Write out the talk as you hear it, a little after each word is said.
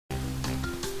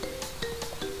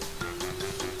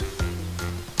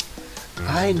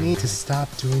I need to stop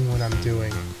doing what I'm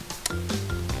doing.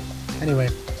 Anyway,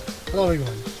 hello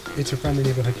everyone. It's your friendly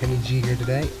neighborhood Kenny G here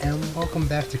today, and welcome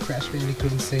back to Crash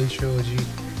Bandicoot Insane Trilogy.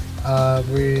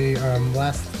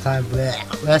 Last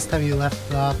time you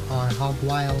left off on Hog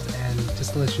Wild, and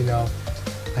just to let you know,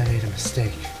 I made a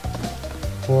mistake.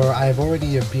 For I've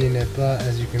already beaten it, but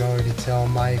as you can already tell,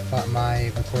 my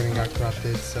recording got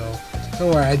corrupted. So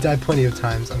don't worry, I died plenty of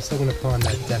times. I'm still gonna put on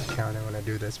that death counter when I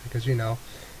do this because you know,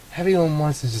 everyone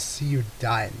wants to just see you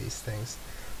die in these things.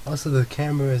 Also, the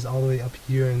camera is all the way up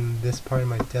here, and this part of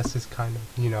my desk is kind of,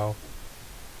 you know,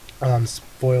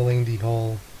 spoiling the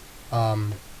whole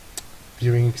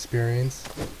viewing experience.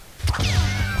 And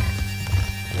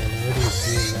I'm already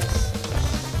doing this.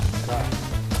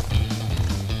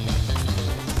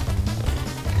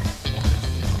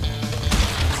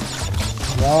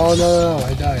 God. No,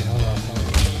 I died. Hold on.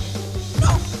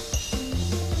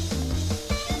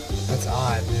 That's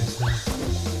odd. There's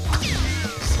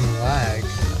some lag.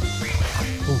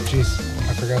 Oh, jeez.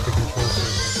 I forgot the control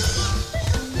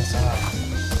system. That's odd.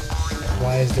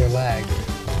 Why is there lag?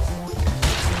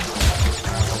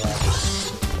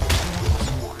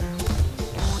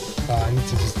 I need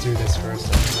to just do this first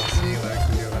and see what I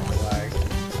can do about the lag.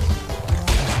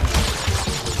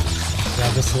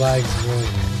 Yeah, this lag is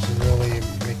really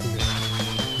making this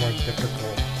more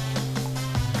difficult.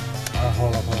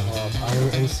 Hold up.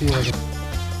 I see like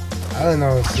I don't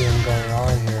know what's even going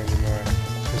on here anymore.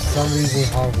 For some reason,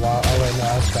 Hog Wild. Oh wait, no,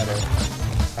 that's better.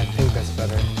 I think that's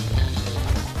better.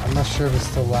 I'm not sure if it's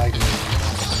still lagging.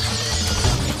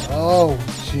 Oh,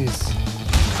 jeez.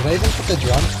 Did I even put the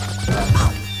drum?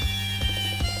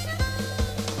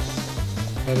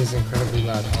 That is incredibly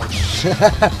loud.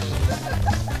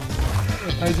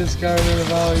 I just got rid of the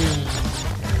volume.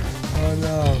 Oh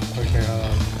no. Okay, hold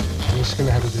on. I'm just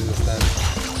gonna have to do this then.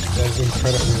 That is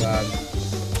incredibly loud.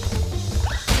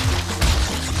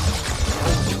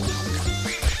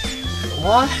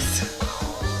 What?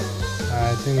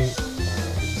 I think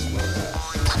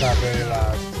it's not very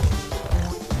loud.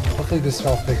 Hopefully this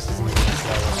all fixes in the next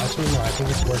level. Actually, no, I think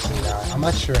it's working now. I'm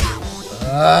not sure anymore.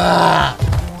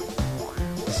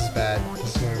 This is bad.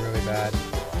 This is going really bad.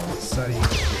 Sorry. I'm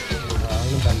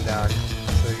gonna bend down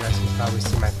so you guys can probably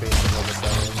see my face a little bit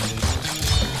better.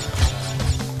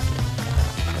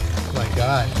 Oh my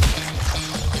god.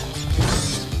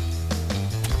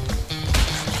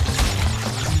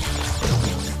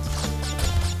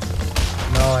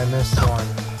 No, I missed one.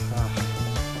 Oh.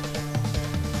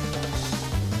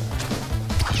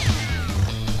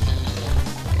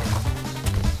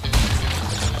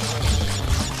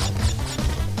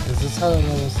 Is this how the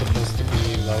level's supposed to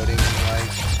be loading,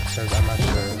 like? Because I'm not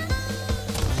sure.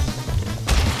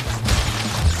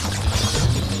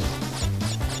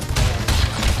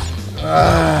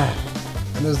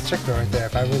 And there's a checkpoint right there.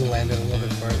 If I would have landed a little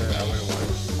bit further, I would have won.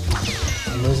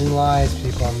 I'm losing lives,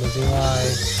 people. I'm losing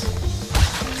lives.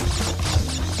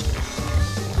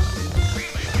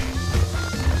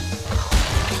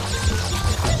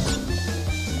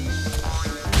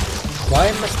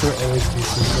 Why must there always be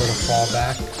some sort of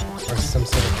fallback or some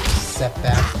sort of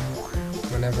setback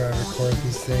whenever I record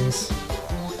these things?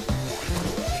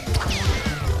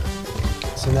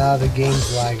 So now the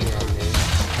game's lagging on me.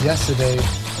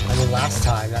 Last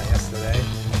time, not yesterday,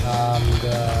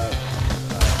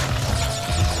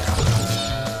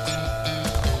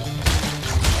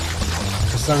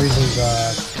 for some reason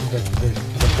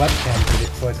the webcam did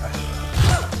it, but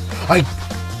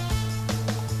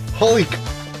holy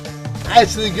I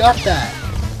actually got that!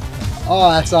 Oh,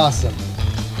 that's awesome.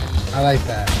 I like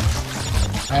that.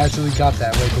 I actually got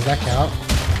that. Wait, does that count?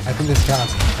 I think this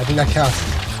counts. I think that counts.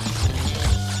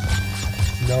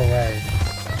 No way.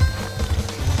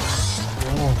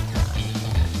 Oh.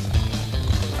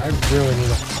 I really need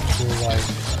to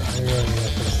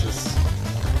fix this.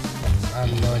 I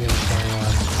have no idea what's going on.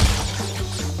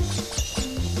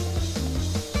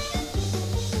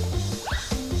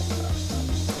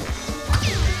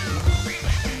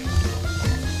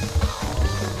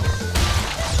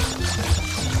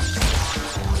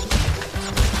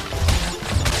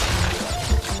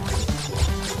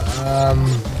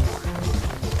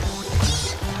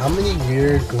 How many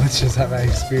weird glitches have I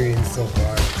experienced so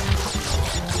far?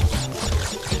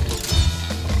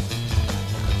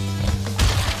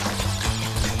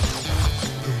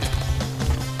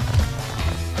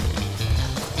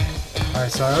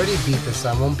 Alright, so I already beat this, so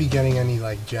I won't be getting any,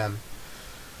 like, gem.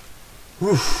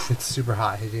 Oof, it's super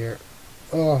hot here.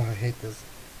 Oh, I hate this.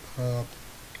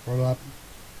 Roll up.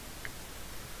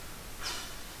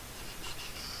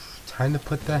 Time to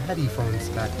put the headphones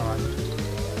back on.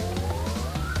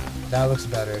 That looks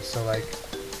better. So like,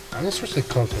 I'm gonna switch to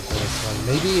Coco for this one.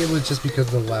 Maybe it was just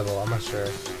because of the level, I'm not sure.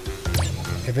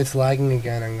 If it's lagging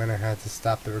again, I'm gonna have to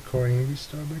stop the recording and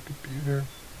restart my computer.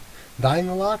 Dying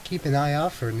a lot, keep an eye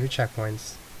out for new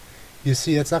checkpoints. You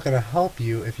see, that's not gonna help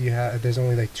you if if there's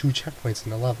only like 2 checkpoints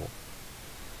in the level.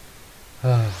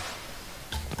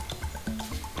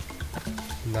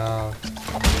 No.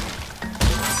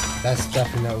 That's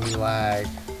definitely lag.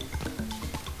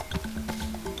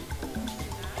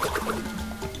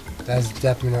 That's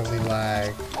definitely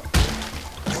lag.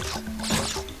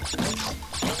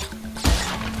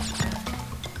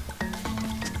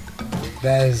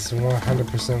 That is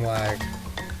 100% lag.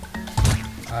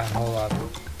 Alright, hold up.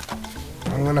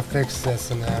 I'm gonna fix this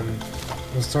and then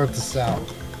we'll sort this out.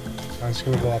 I'm just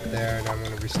gonna go up there and I'm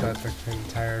gonna restart the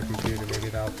entire computer. Maybe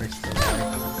that'll fix the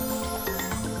lag.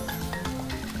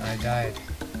 I died.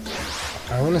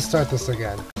 I want to start this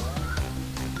again.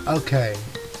 Okay,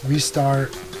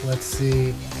 restart. Let's see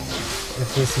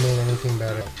if this made anything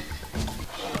better.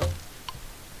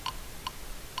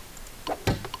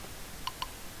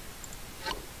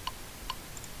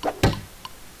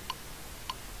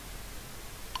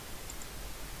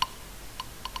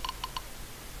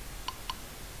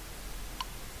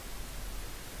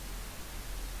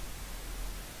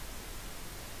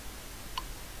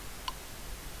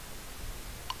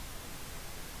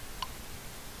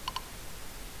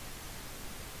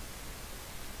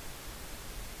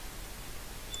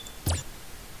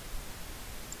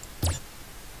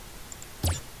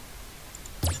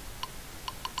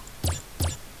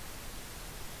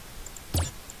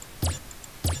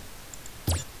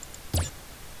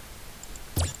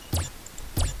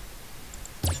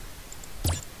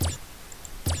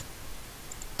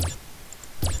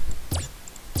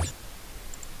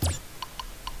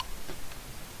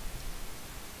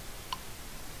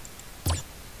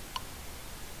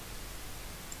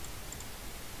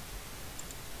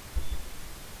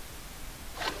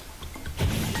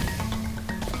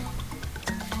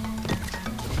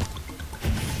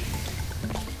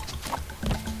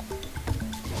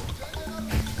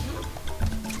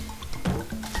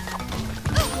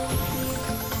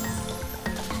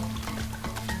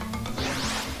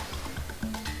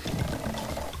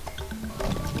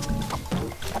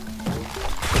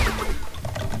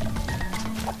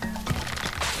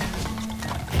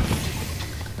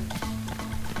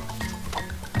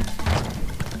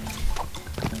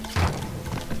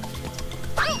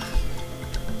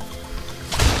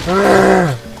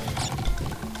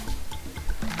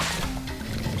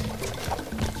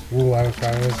 Ooh, I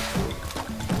found this.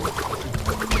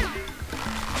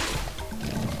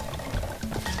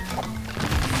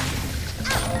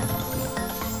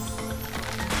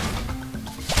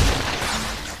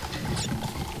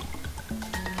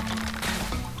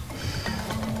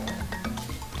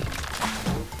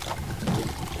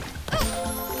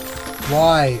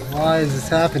 Why? Why is this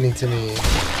happening to me?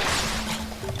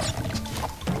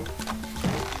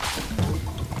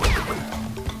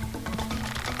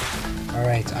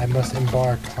 Alright, I must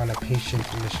embark on a patient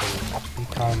mission.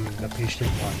 Become the patient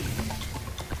one.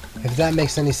 If that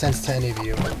makes any sense to any of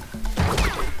you.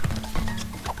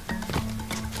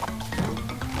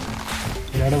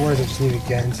 In other words, I just need to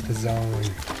get into the zone.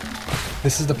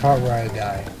 This is the part where I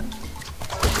die.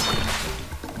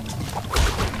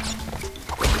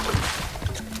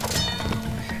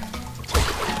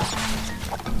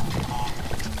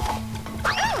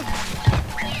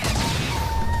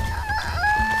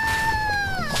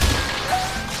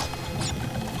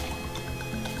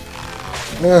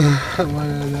 I'm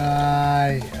gonna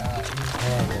die. This is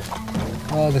horrible.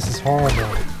 Oh, this is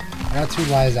horrible. I got 2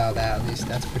 lives out of that, at least.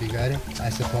 That's pretty good, I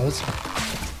suppose.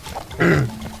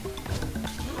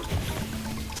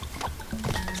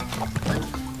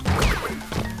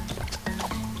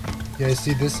 Yeah, you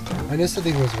see this? I knew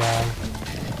something was wrong.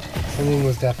 Something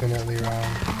was definitely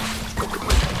wrong.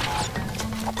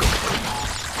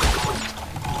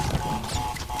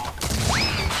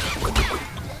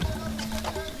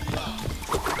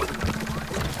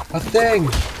 A thing!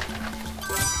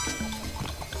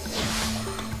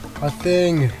 A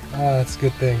thing! Ah, that's a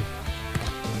good thing.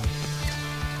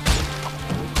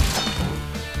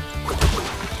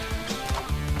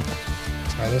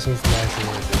 Alright, this one's nice and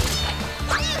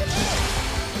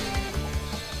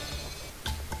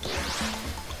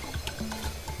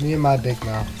easy. Me and my big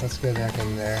mouth. Let's go back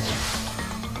in there.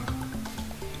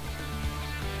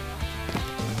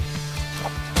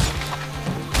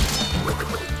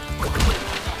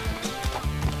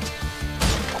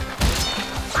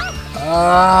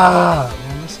 Ah!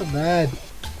 Man, that's so bad.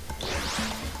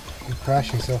 I'm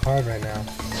crashing so hard right now.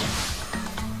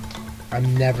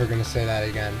 I'm never gonna say that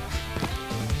again.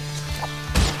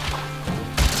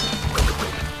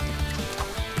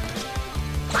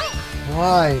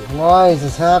 Why? Why is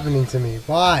this happening to me?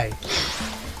 Why?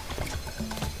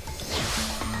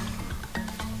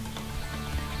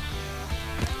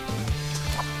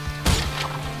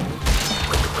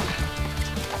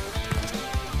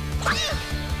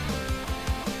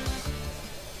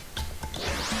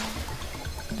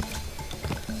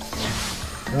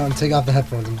 No, I'm taking off the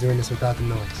headphones. I'm doing this without the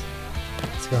noise.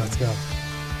 Let's go, let's go.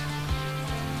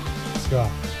 Let's go.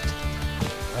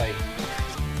 Right.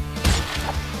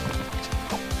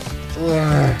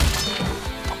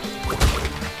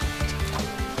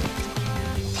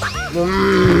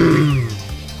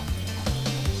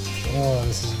 Oh,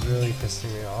 this is really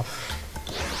pissing me off.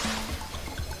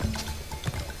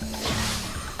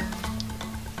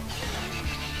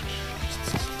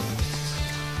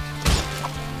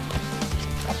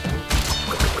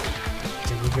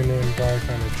 We're gonna embark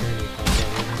on a journey. Okay,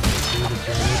 we're gonna do the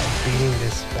journey of beating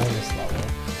this bonus level.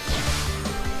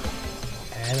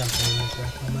 And I'm putting this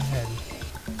back on my head.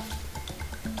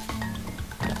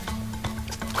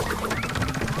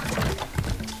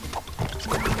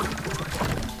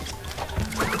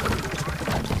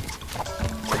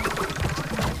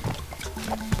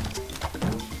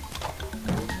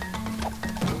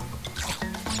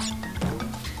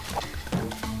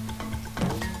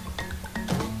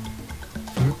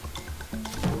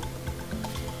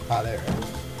 Ah, there.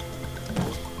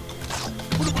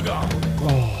 What have we got?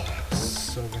 Oh,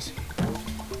 so risky.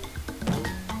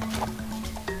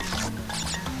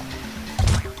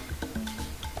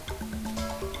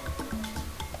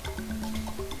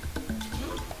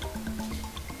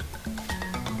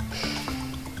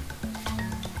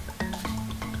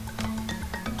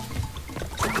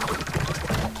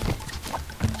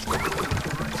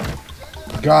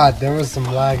 God, there was some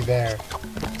lag there.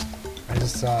 I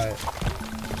just saw it.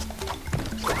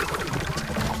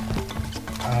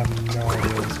 I have no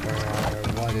idea what's going on or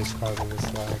what is causing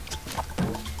this lag.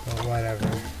 But whatever.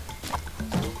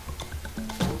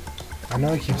 I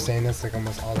know I keep saying this like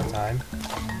almost all the time.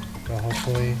 But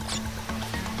hopefully...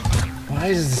 Why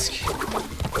is this keep...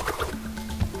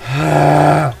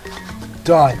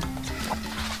 Done.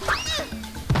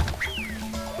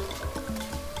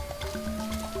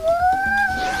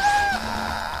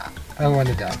 I want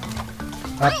to die.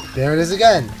 Up, there it is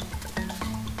again.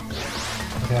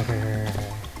 Okay.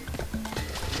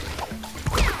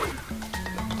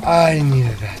 I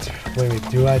needed that. Wait,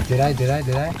 did I?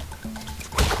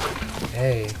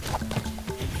 Hey.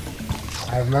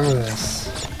 I remember this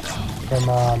from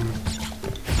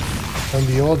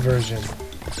the old version.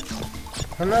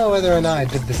 I don't know whether or not I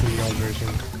did this in the old version.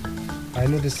 I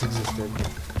knew this existed.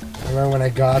 I remember when I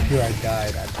got up here I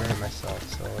died. I burned myself,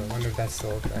 so I wonder if that's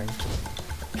still a thing.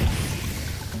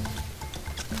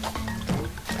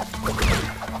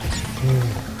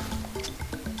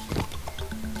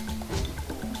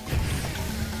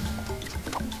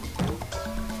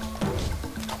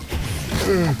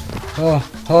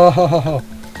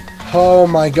 Oh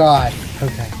my god.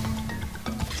 Okay.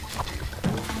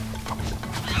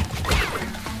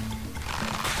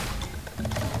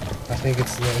 I think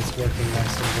it's working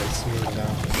nice and good, smooth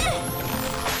now.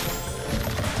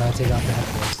 I'll take off the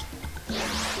headphones.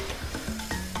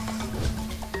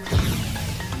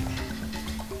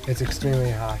 It's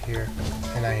extremely hot here,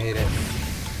 and I hate it.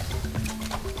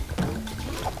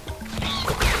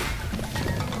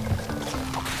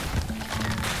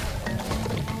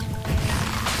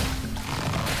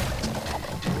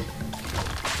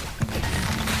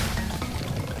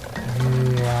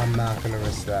 I'm not gonna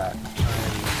risk that.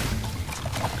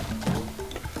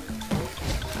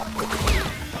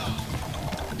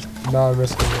 No, I'm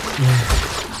risking it.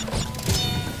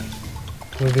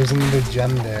 Wait, there's another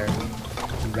gem there.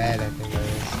 Red, I think that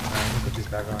is. Let me put these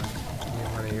back on. Give me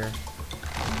one here.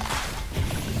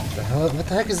 What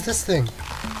the heck is this thing?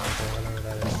 Okay, whatever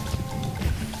that is.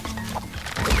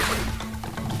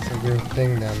 It's a weird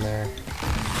thing down there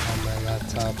on my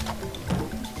laptop.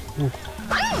 Ooh.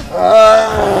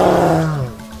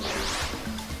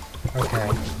 Okay,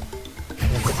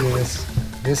 let's do this.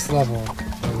 This level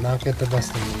will not get the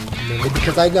best of me, mainly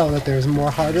because I know that there's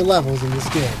more harder levels in this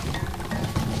game.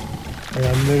 And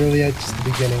I'm literally at just the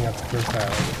beginning of the first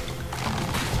island.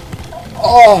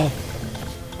 Oh!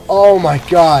 Oh my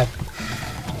god!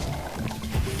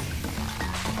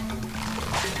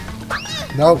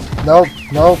 Nope,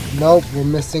 we're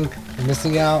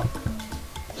missing out.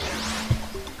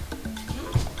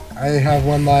 I have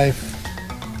one life.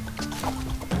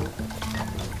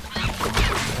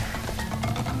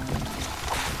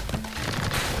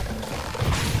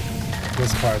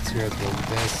 This part scares me.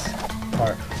 This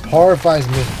part horrifies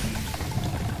me.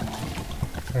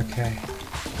 Okay.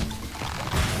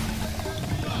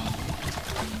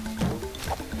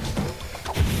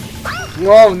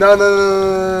 No, no, no, no, no,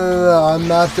 no, no, I'm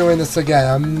not doing this again.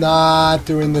 I'm not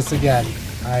doing this again.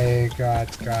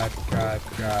 God.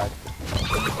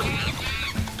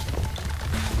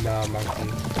 No, monkey.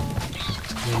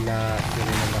 You're not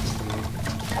getting enough sleep.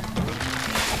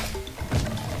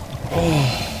 Oh,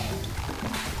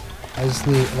 I just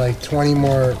need like 20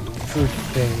 more fruit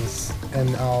things,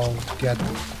 and I'll get.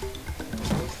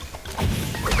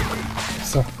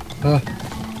 So,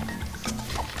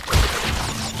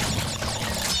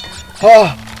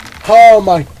 oh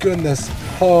my goodness.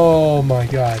 Oh my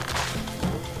god.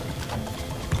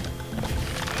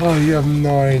 Oh, you have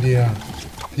no idea.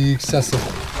 The excessive.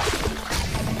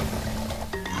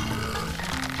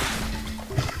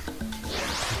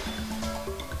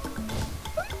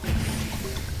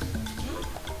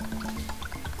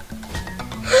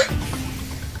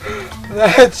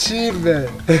 That achievement.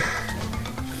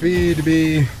 Feed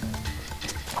me.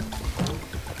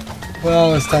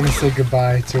 Well, it's time to say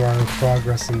goodbye to our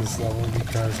progress in this level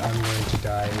because I'm going to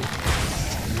die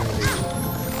really.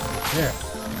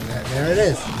 There it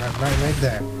is. Right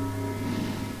there.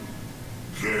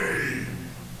 Game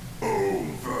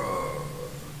over.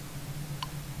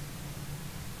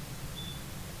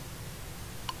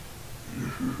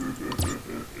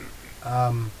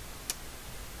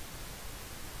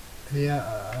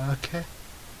 Yeah, okay.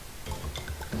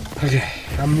 Okay,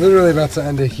 I'm literally about to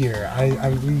end it here.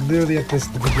 I'm literally at the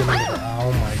beginning of it.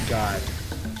 Oh my god.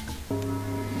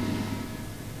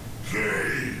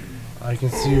 I can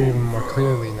see you even more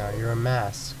clearly now. You're a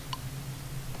mask.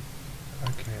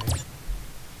 Okay.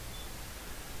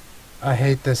 I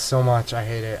hate this so much. I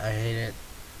hate it.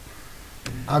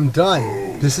 I'm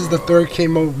done. This is the third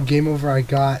game over I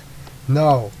got.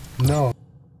 No.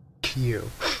 F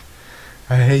you.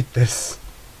 I hate this.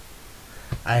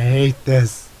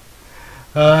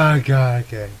 Oh god,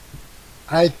 okay.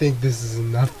 I think this is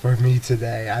enough for me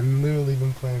today. I've literally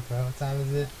been playing for what time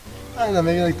is it? I don't know,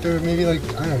 maybe like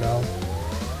I don't know.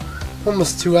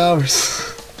 Almost 2 hours.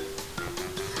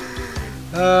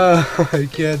 I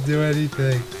can't do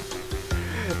anything.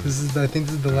 I think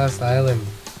this is the last island.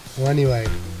 Well, anyway.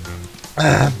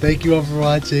 Thank you all for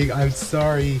watching. I'm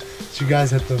sorry that you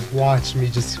guys have to watch me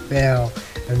just fail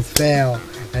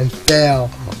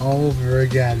all over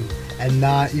again and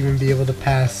not even be able to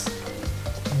pass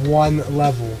one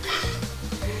level.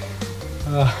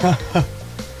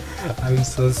 I'm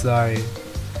so sorry.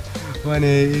 But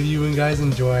if you guys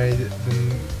enjoyed,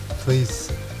 then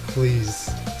please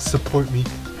support me,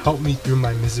 help me through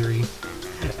my misery.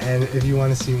 And if you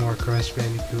want to see more Crash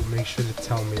Bandicoot, make sure to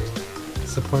tell me.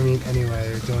 Support me in any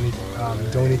way, or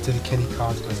donate to the Kenny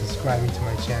cause by subscribing to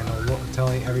my channel,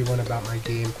 telling everyone about my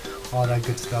game, all that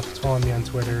good stuff. Follow me on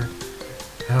Twitter.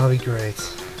 That'll be great.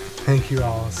 Thank you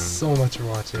all so much for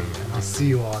watching, and I'll see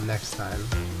you all next time.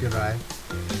 Goodbye.